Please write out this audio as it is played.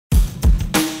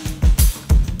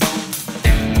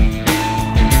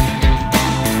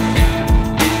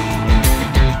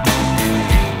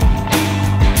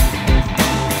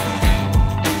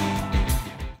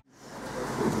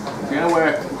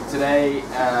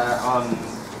on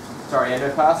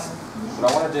Toreando pass,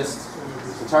 but I want to just,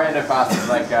 the Toreando pass is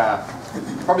like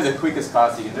probably the quickest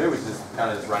pass you can do, which is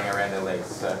kind of just running around their legs.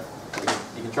 So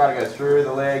you can try to go through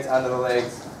the legs, under the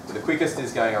legs, but the quickest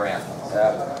is going around.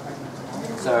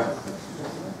 So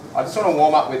I just want to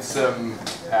warm up with some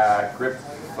grip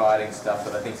fighting stuff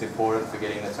that I think is important for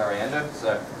getting the Toreando.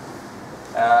 So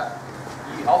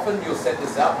often you'll set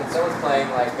this up when someone's playing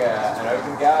like an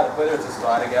open guard, whether it's a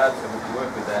spider guard, so we can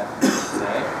work with that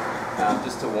today,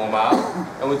 just to warm up.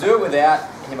 And we'll do it without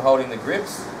him holding the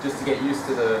grips, just to get used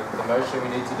to the motion we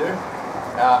need to do.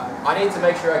 I need to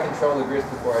make sure I control the grips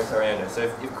before I Toreando. So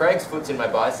if Craig's foot's in my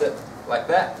bicep like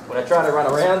that, when I try to run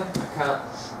around, I can't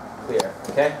clear,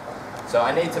 okay? So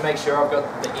I need to make sure I've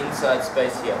got the inside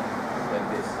space here, like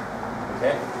this,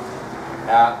 okay?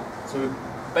 So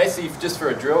basically, just for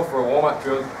a drill, for a warm-up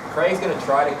drill, Craig's going to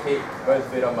try to keep both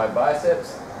feet on my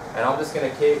biceps, and I'm just going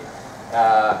to keep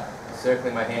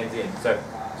circling my hands in. So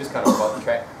just kind of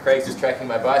Craig's just tracking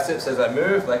my biceps as I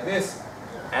move, like this.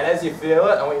 And as you feel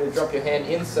it, I want you to drop your hand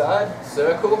inside,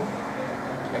 circle,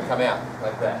 and come out,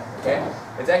 like that, okay?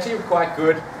 It's actually quite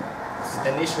good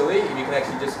initially if you can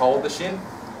actually just hold the shin,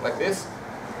 like this.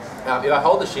 If I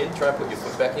hold the shin, try and put your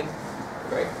foot back in.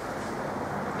 Great.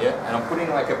 Yeah, and I'm putting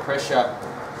like a pressure,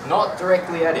 not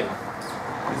directly at him.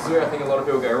 This is where I think a lot of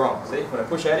people go wrong. See, when I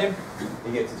push at him,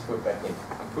 he gets his foot back in.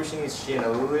 I'm pushing his shin a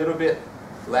little bit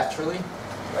laterally,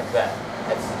 like that.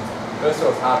 First of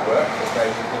all, it's hard work, that's great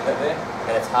if you keep that there,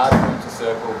 and it's hard for him to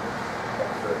circle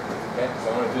back through. Okay, so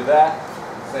I want to do that.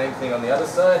 Same thing on the other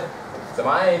side. So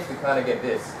my aim is to kind of get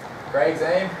this. Craig's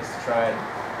aim is to try and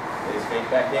get his feet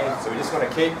back in. So we just want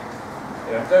to keep,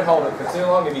 don't hold it for too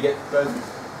long. If you get those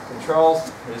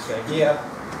controls, we're just going here,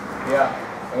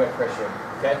 and we're pressuring,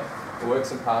 okay? We'll work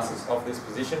some passes off this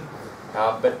position.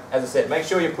 But as I said, make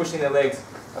sure you're pushing the legs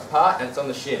apart and it's on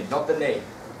the shin, not the knee.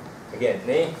 Again,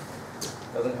 knee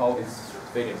doesn't hold his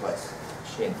feet in place.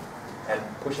 Shin. And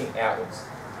pushing outwards.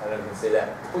 I don't know if you can see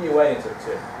that. Put your weight into it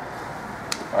too.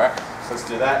 Alright, so let's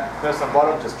do that. First on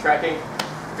bottom, just tracking.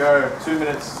 Go 2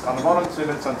 minutes on the bottom, 2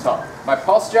 minutes on top. My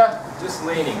posture, just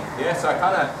leaning. Yeah, so I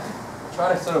kind of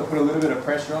try to sort of put a little bit of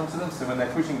pressure onto them, so when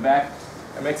they're pushing back,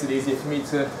 it makes it easier for me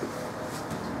to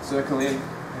circle in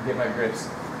and get my grips.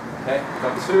 Okay, if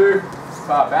I'm too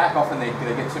far back, often they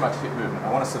get too much hip movement.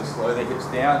 I want to sort of slow their hips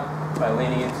down by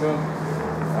leaning into them.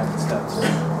 I can start to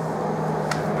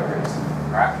my grips.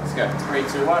 Alright, let's go.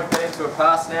 3, 2, 1. Get into a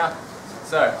pass now.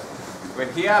 So,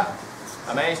 we're here.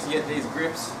 I managed to get these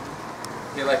grips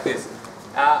here like this.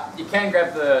 You can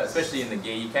grab the, especially in the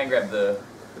gi, you can grab the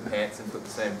pants and put the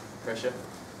same pressure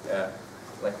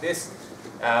like this.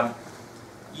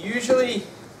 Usually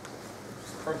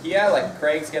from here, like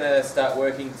Craig's going to start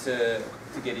working to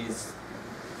get his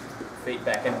feet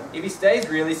back, and if he stays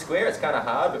really square it's kind of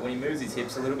hard, but when he moves his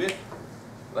hips a little bit,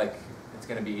 like it's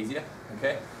going to be easier,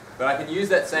 okay? But I can use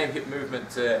that same hip movement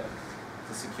to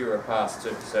secure a pass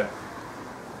too. So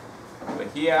we're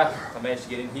here, I managed to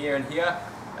get in here and here,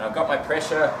 and I've got my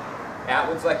pressure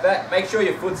outwards like that. Make sure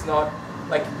your foot's not,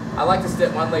 like I like to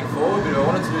step one leg forward, but if I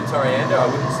wanted to do Toreando I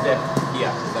wouldn't step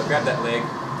here. So grab that leg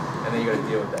and then you got to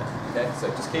deal with that. Okay, so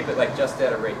just keep it like just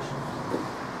out of reach.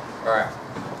 Alright,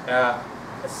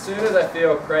 as soon as I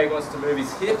feel Craig wants to move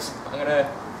his hips, I'm going to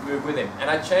move with him. And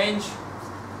I change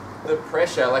the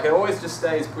pressure, like it always just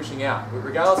stays pushing out.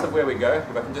 Regardless of where we go,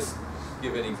 if I can just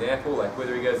give an example, like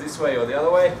whether he goes this way or the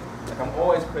other way, like I'm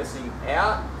always pressing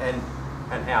out and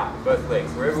out with both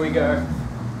legs, wherever we go,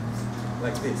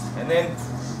 like this. And then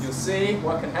you'll see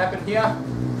what can happen here.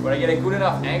 When I get a good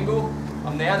enough angle,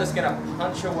 I'm now just going to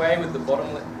punch away with the bottom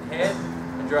hand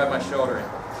and drive my shoulder in.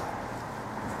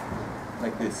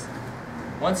 Like this.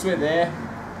 Once we're there,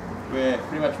 we're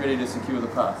pretty much ready to secure the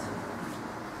pass.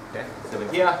 Okay, so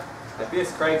we're here, like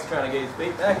this. Craig's trying to get his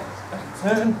feet back.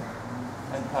 Turn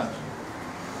and punch.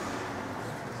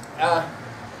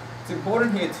 It's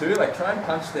important here too, like try and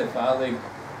punch their far leg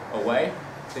away.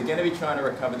 They're going to be trying to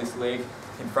recover this leg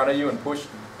in front of you and push.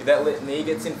 If that knee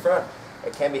gets in front,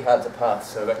 it can be hard to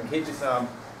pass. So if I can keep this arm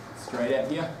straight out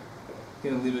here, it's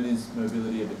going to limit his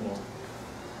mobility a bit more.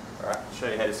 Alright, I'll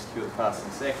show you how to secure the pass in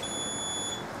a sec.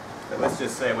 So let's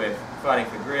just say we're fighting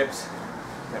for grips.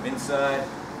 Come inside,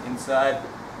 inside,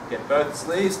 get both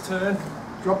sleeves turned,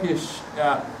 drop your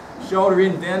shoulder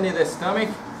in down near their stomach,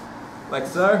 like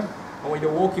so. I want you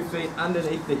to walk your feet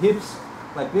underneath the hips,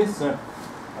 like this. So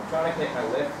I'm trying to keep my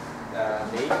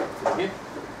left knee to the hip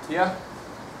here.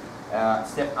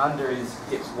 Step under his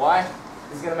hips. Why?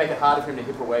 This is going to make it harder for him to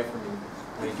hip away from me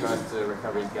when he tries to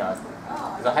recover his guard.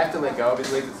 Because I have to let go of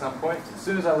his legs at some point. As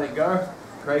soon as I let go,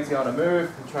 Craig's going to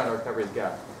move and trying to recover his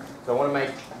guard. So I want to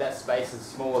make that space as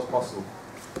small as possible.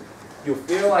 You'll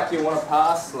feel like you want to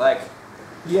pass like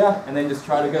here and then just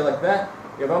try to go like that.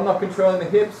 If I'm not controlling the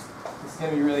hips, it's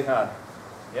going to be really hard.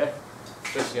 Yeah?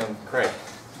 Especially on Craig.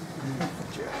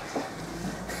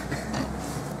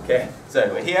 Okay, so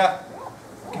we're here.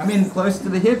 Come in close to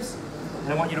the hips.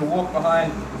 And I want you to walk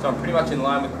behind, so I'm pretty much in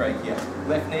line with Craig here.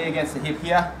 Left knee against the hip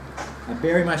here. I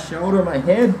bury my shoulder on my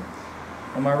head.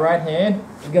 And my right hand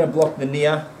is going to block the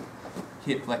near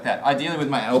hip like that. Ideally with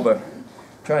my elbow.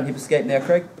 Try and hip escape now,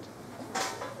 Craig.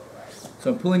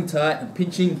 So I'm pulling tight and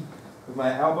pinching with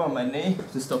my elbow on my knee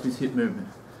to stop his hip movement.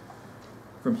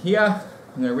 From here,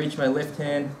 I'm going to reach my left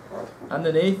hand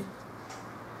underneath,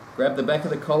 grab the back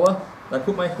of the collar, and I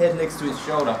put my head next to his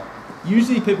shoulder.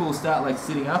 Usually people will start like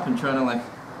sitting up and trying to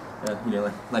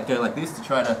like go like this to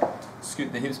try to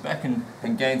scoot the hips back and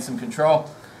gain some control.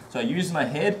 So I use my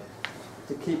head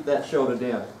to keep that shoulder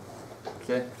down.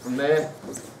 Okay, from there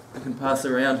I can pass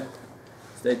around,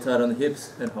 stay tight on the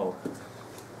hips and hold.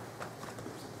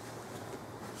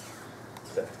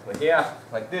 So we're here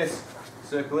like this,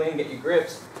 circle in, get your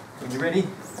grips. When you're ready,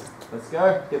 let's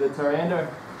go. Get the Toreando,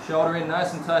 shoulder in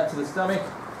nice and tight to the stomach.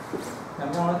 Come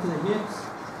on onto the hips.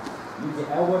 Use your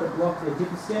elbow to block the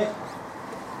hip escape.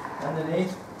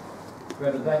 Underneath,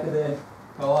 grab the back of their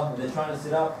collar. If they're trying to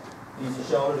sit up, use your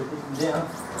shoulder to keep them down.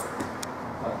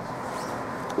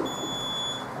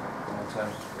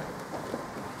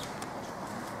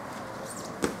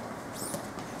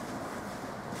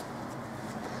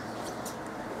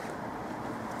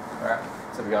 Alright,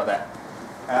 so we got that.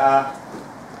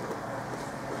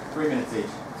 3 minutes each.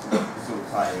 This will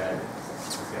tie you over.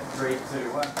 Let's go. 3,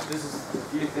 2, 1. This is a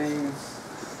few things.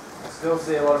 I still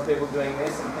see a lot of people doing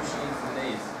this and pushing into the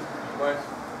knees. You won't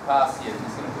pass here. You're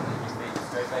just going to put your feet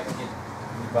straight back and hit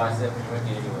your bicep and you won't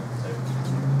get anywhere. So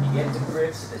you get the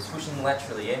grips, it's pushing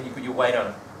laterally and you put your weight on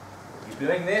it. If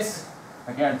you're doing this,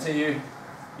 I guarantee you,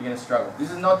 you're going to struggle.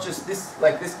 This is not just this,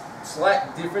 like this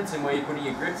slight difference in where you're putting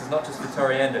your grips is not just for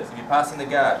Toreando. So if you're passing the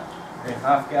guard, you're in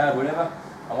half guard, whatever,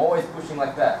 I'm always pushing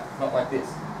like that, not like this.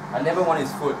 I never want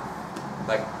his foot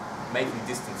like making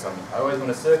distance on me. I always want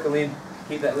to circle in,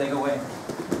 keep that leg away.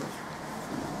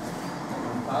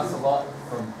 Pass a lot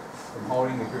from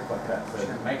holding the grip like that.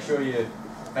 So make sure if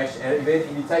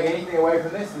you take anything away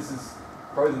from this, this is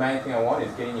probably the main thing I want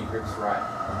is getting your grips right,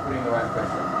 and putting the right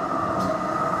pressure on.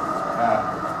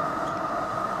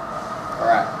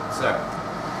 Alright, so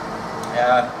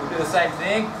we'll do the same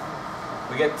thing.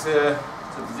 We get to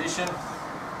position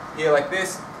here like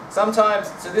this. Sometimes,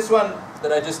 so this one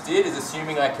that I just did is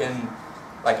assuming I can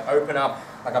like open up,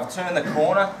 like I've turned the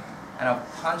corner and I've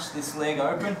punched this leg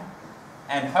open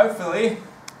and hopefully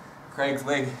Craig's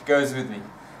leg goes with me.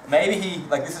 Maybe he,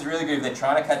 like this is really good if they're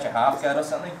trying to catch a half guard or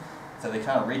something, so they're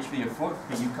trying to reach for your foot,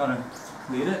 but you kind of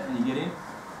cleared it and you get in.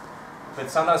 But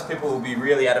sometimes people will be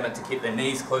really adamant to keep their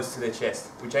knees close to their chest,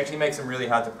 which actually makes them really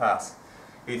hard to pass.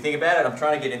 If you think about it, I'm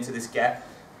trying to get into this gap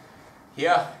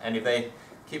here, and if they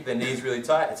keep their knees really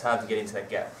tight, it's hard to get into that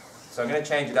gap. So I'm going to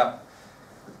change it up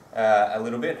a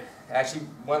little bit. Actually,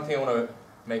 one thing I want to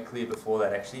make clear before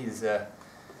that actually is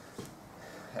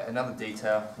another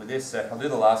detail with this. So I'll do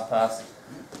the last pass.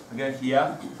 I go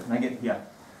here, and I get here.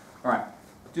 Alright,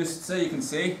 just so you can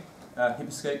see, hip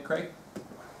escape, Craig.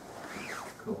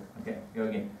 Cool, okay, go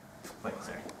again. Wait,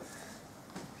 sorry.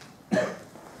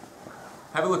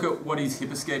 Have a look at what he's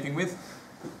hip escaping with.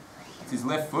 It's his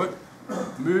left foot.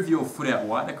 Move your foot out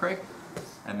wider, Craig,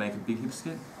 and make a big hip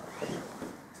escape.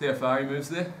 See how far he moves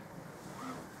there?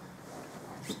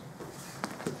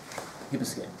 Hip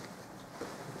escape.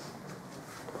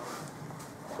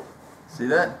 See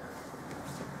that?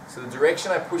 So the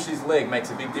direction I push his leg makes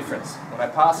a big difference. When I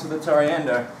pass with the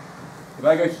Toreando, if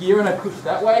I go here and I push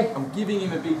that way, I'm giving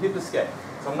him a big hip escape.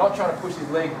 So I'm not trying to push his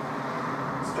leg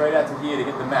straight out to here to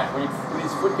hit the mat. When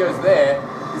his foot goes there,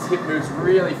 his hip moves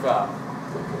really far.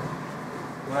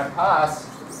 When I pass,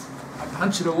 I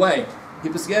punch it away.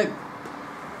 Hip escape.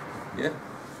 Yeah?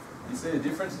 You see the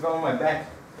difference? If I'm on my back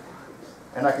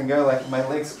and I can go like my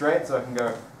legs straight, so I can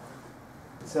go,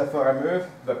 that's how far I move.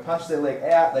 If I punch their leg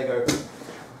out, they go,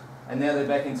 and now they're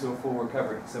back into a full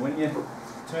recovery. So when you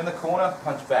turn the corner,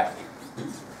 punch back.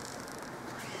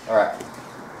 Alright.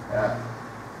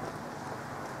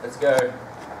 Let's go.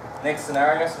 Next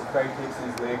scenario, so Craig keeps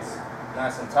his legs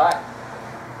nice and tight.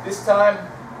 This time,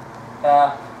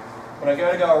 when I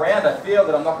go to go around, I feel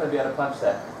that I'm not going to be able to punch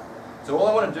that. So all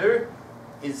I want to do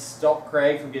is stop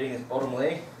Craig from getting his bottom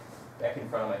leg back in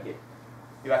front of my hip.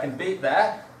 If I can beat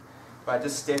that by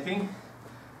just stepping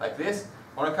like this,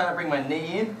 I want to kind of bring my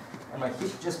knee in and my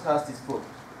hip just past his foot.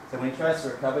 So when he tries to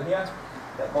recover here,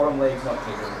 that bottom leg's not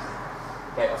going to do this.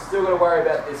 Okay, I've still got to worry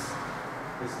about this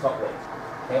top leg.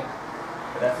 Okay,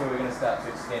 but that's where we're going to start to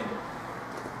extend it.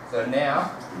 So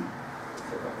now,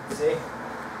 so if I can see,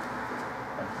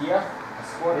 I'm here, I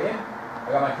squat in, I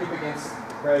got my hip against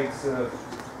Craig's sort of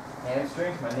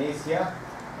hamstring, my knee's here.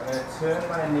 I'm going to turn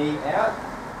my knee out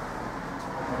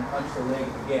and punch the leg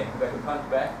again. If I can punch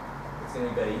back, it's going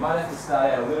to be better. You might have to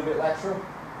start out a little bit lateral,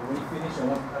 but when you finish, I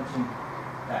want punching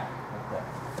back, like that.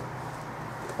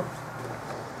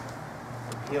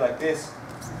 Here like this.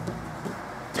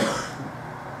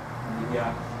 And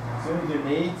here. As soon as your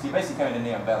knee, so you're basically coming to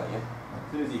knee on belly, yeah?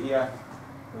 As soon as you're here,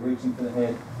 you're reaching for the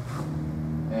head,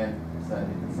 and starting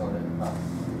to consolidate the pass.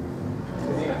 Because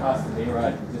you're going to pass the knee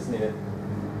right, you just need to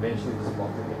eventually just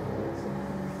block the hip.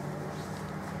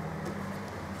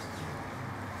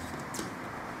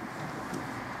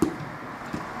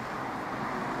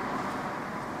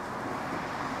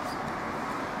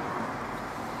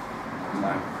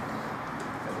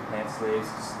 Sleeves,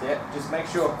 step, just make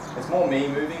sure it's more me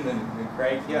moving than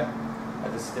Craig here. I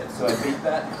just step, so I beat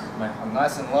that, I'm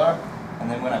nice and low, and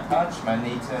then when I punch, my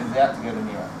knee turns out to go to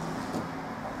knee right.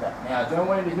 Like that. Now I don't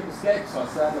want him to hip escape, so I'm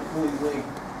starting to pull his leg,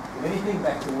 if anything,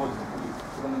 back towards him. Put your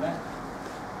foot on the mat.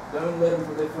 Don't let him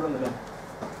put their foot on the mat.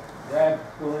 Grab,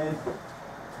 pull in,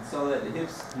 consolidate the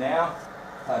hips. Now,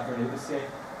 hard for him to hip escape.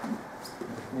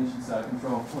 Finishing side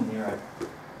control, pull knee right.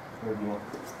 Wherever you want.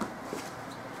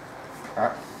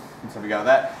 Alright. So we got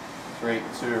that. 3,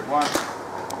 2, 1.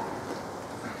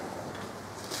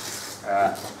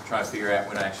 Try to figure out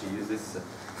when I actually use this.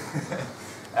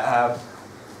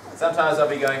 Sometimes I'll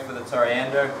be going for the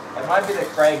Toreando. It might be that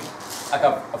Craig, like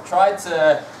I've tried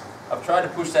to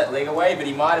push that leg away, but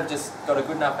he might have just got a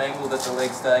good enough angle that the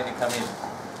leg's starting to come in.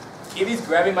 If he's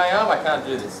grabbing my arm, I can't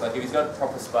do this. Like if he's got a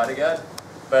proper spider guard,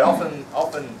 but often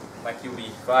like you'll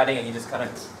be fighting and you're just kind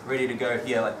of ready to go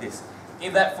here like this.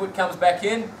 If that foot comes back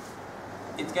in,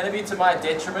 it's going to be to my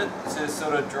detriment to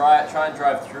sort of try and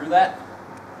drive through that,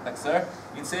 like so.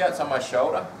 You can see how it's on my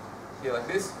shoulder, here like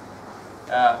this.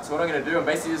 So what I'm going to do, I'm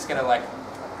basically just going to like,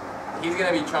 he's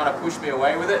going to be trying to push me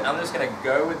away with it. I'm just going to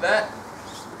go with that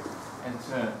and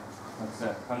turn, like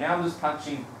so. So now I'm just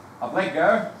punching, I've let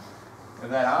go of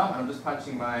that arm and I'm just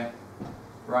punching my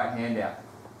right hand out.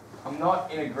 I'm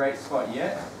not in a great spot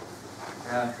yet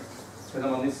because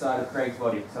I'm on this side of Craig's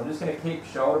body. So I'm just going to keep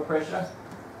shoulder pressure.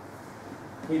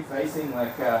 Keep facing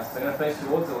like, so I'm going to face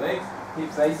towards the legs, keep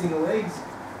facing the legs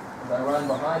as I run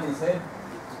behind his head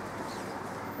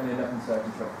and end up in side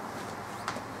control.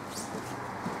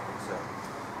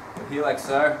 So here like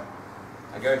so,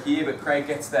 I go here but Craig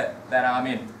gets that arm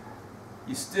in.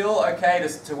 You're still okay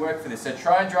to work for this, so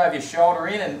try and drive your shoulder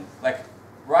in and like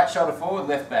right shoulder forward,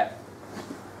 left back.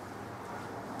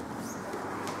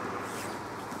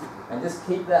 And just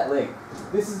keep that leg.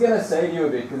 This is going to save you a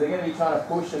bit because they're going to be trying to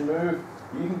push and move.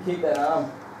 You can keep that arm,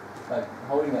 like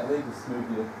holding that leg to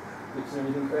smooth your hips and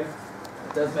everything, Craig.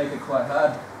 It does make it quite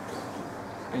hard.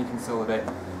 And you can consolidate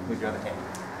with your other hand.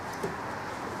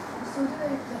 So do they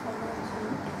hold on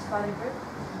to spider grip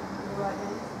in the right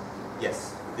hand?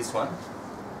 Yes, this one.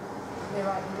 Their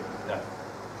right hand? No.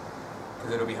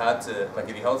 Because it'll be hard to, like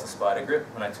if he holds the spider grip,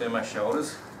 when I turn my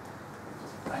shoulders,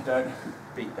 I don't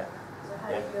beat that. So how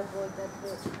do you avoid that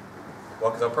grip?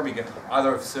 Well, because I'll probably go,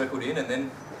 either have circled in and then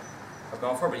I've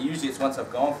gone for it, but usually it's once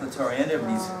I've gone for the Toreando, but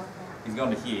he's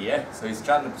gone to here, yeah? So he's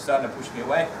starting to push me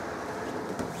away.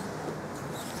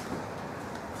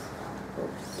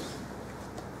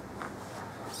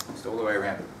 Just all the way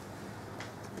around.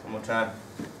 One more time.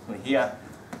 We're here,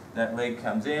 that leg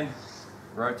comes in,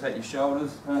 rotate your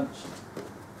shoulders, punch.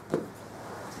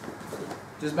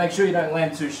 Just make sure you don't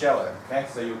land too shallow, okay?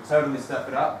 So you'll totally stuff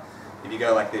it up if you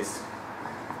go like this.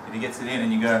 If he gets it in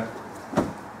and you go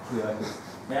like this.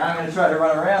 Now I'm going to try to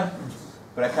run around,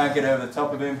 but I can't get over the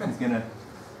top of him. He's going to,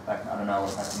 like, I don't know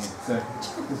what's happening. So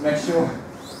just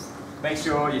make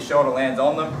sure your shoulder lands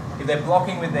on them. If they're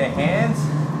blocking with their hands,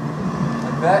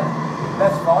 like that,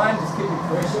 that's fine. Just keep the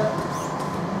pressure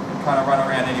and kind of run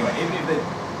around anyway. Even if they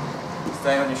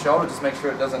stay on your shoulder, just make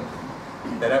sure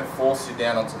they don't force you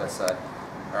down onto that side.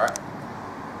 Alright?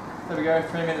 There we go,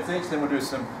 3 minutes each, then we'll do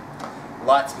some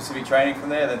light specific training from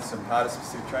there, then some harder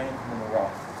specific training, and then we'll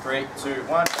roll. 3, 2,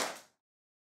 1.